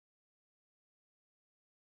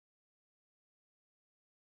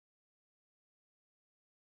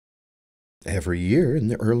Every year in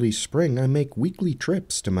the early spring, I make weekly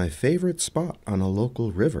trips to my favorite spot on a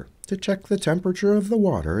local river to check the temperature of the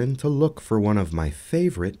water and to look for one of my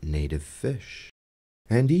favorite native fish.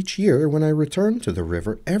 And each year when I return to the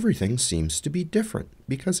river, everything seems to be different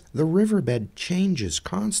because the riverbed changes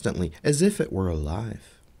constantly as if it were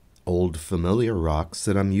alive. Old familiar rocks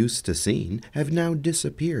that I'm used to seeing have now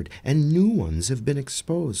disappeared and new ones have been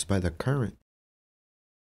exposed by the current.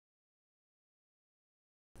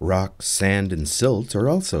 Rocks, sand, and silt are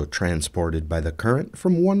also transported by the current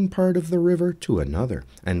from one part of the river to another,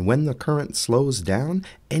 and when the current slows down,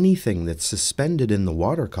 anything that's suspended in the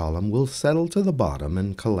water column will settle to the bottom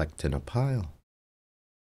and collect in a pile.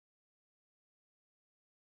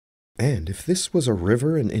 And if this was a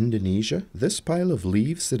river in Indonesia, this pile of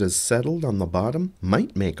leaves that has settled on the bottom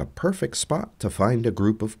might make a perfect spot to find a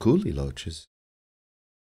group of coolie loaches.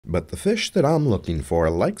 But the fish that I'm looking for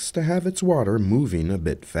likes to have its water moving a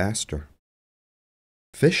bit faster.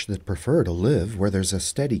 Fish that prefer to live where there's a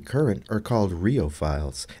steady current are called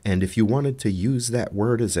rheophiles, and if you wanted to use that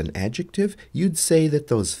word as an adjective, you'd say that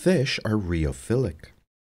those fish are rheophilic.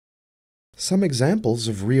 Some examples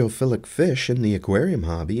of rheophilic fish in the aquarium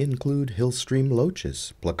hobby include hillstream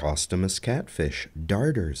loaches, plecostomus catfish,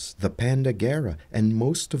 darters, the pandagara, and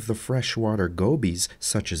most of the freshwater gobies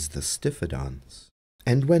such as the stiphodons.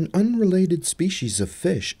 And when unrelated species of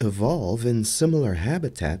fish evolve in similar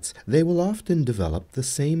habitats, they will often develop the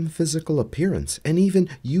same physical appearance and even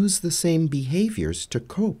use the same behaviors to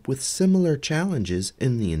cope with similar challenges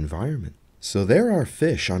in the environment. So there are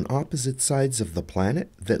fish on opposite sides of the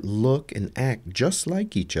planet that look and act just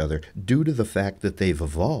like each other due to the fact that they've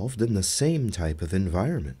evolved in the same type of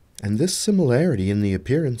environment. And this similarity in the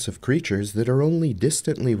appearance of creatures that are only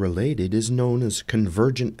distantly related is known as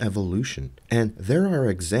convergent evolution, and there are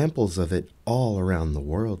examples of it all around the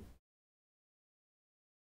world.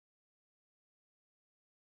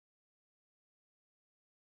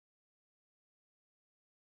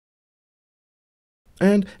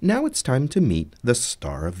 And now it's time to meet the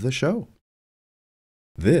star of the show.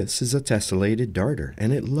 This is a tessellated darter,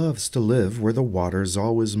 and it loves to live where the water's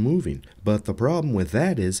always moving, but the problem with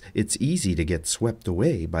that is it's easy to get swept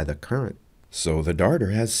away by the current. So the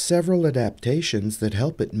darter has several adaptations that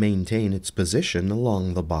help it maintain its position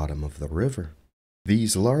along the bottom of the river.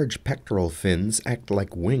 These large pectoral fins act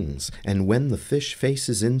like wings, and when the fish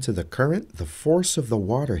faces into the current, the force of the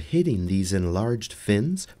water hitting these enlarged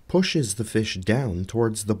fins pushes the fish down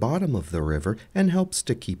towards the bottom of the river and helps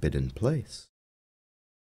to keep it in place.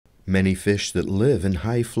 Many fish that live in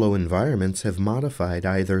high-flow environments have modified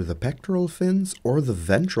either the pectoral fins or the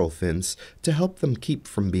ventral fins to help them keep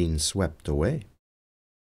from being swept away.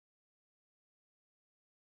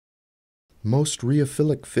 Most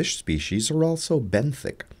rheophilic fish species are also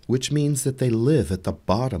benthic, which means that they live at the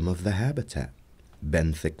bottom of the habitat.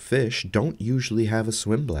 Benthic fish don't usually have a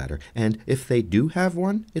swim bladder, and if they do have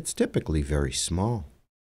one, it's typically very small.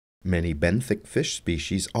 Many benthic fish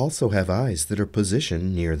species also have eyes that are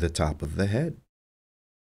positioned near the top of the head.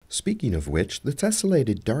 Speaking of which, the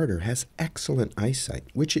tessellated darter has excellent eyesight,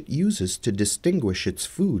 which it uses to distinguish its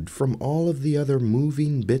food from all of the other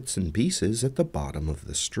moving bits and pieces at the bottom of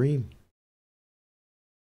the stream.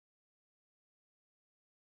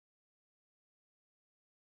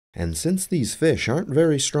 And since these fish aren't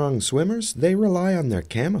very strong swimmers, they rely on their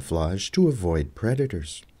camouflage to avoid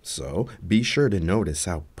predators. So be sure to notice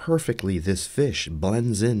how perfectly this fish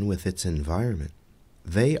blends in with its environment.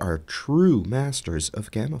 They are true masters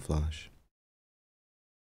of camouflage.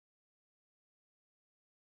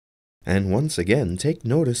 And once again, take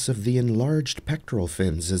notice of the enlarged pectoral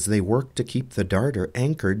fins as they work to keep the darter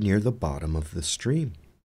anchored near the bottom of the stream.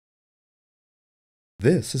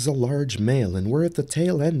 This is a large male, and we're at the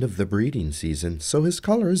tail end of the breeding season, so his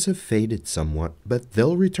colors have faded somewhat, but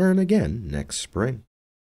they'll return again next spring.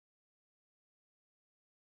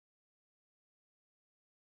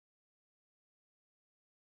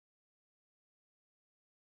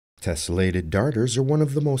 Tessellated darters are one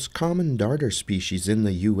of the most common darter species in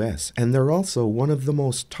the U.S., and they're also one of the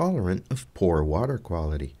most tolerant of poor water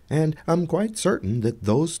quality. And I'm quite certain that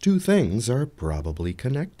those two things are probably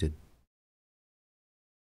connected.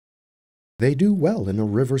 They do well in a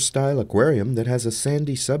river-style aquarium that has a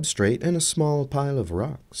sandy substrate and a small pile of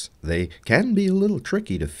rocks. They can be a little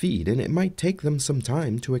tricky to feed, and it might take them some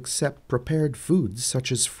time to accept prepared foods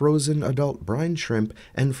such as frozen adult brine shrimp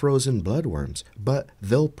and frozen bloodworms, but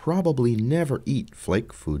they'll probably never eat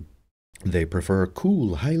flake food. They prefer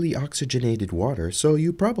cool, highly oxygenated water, so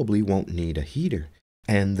you probably won't need a heater.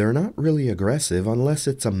 And they're not really aggressive unless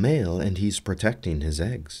it's a male and he's protecting his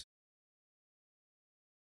eggs.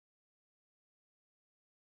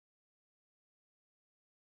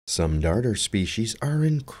 Some darter species are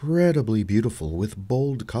incredibly beautiful with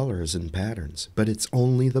bold colors and patterns, but it's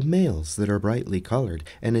only the males that are brightly colored,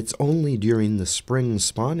 and it's only during the spring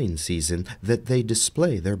spawning season that they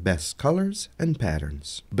display their best colors and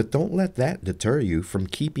patterns. But don't let that deter you from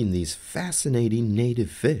keeping these fascinating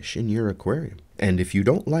native fish in your aquarium. And if you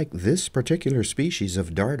don't like this particular species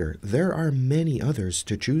of darter, there are many others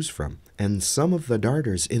to choose from, and some of the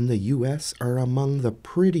darters in the US are among the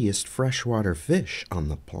prettiest freshwater fish on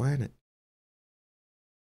the planet.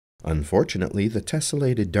 Unfortunately, the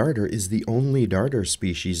tessellated darter is the only darter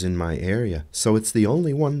species in my area, so it's the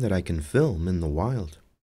only one that I can film in the wild.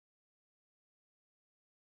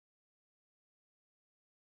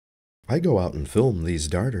 I go out and film these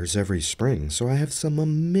darters every spring, so I have some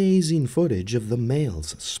amazing footage of the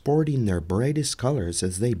males sporting their brightest colors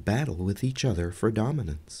as they battle with each other for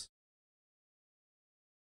dominance.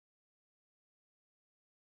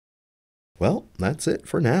 Well, that's it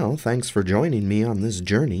for now. Thanks for joining me on this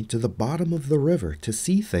journey to the bottom of the river to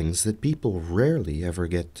see things that people rarely ever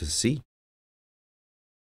get to see.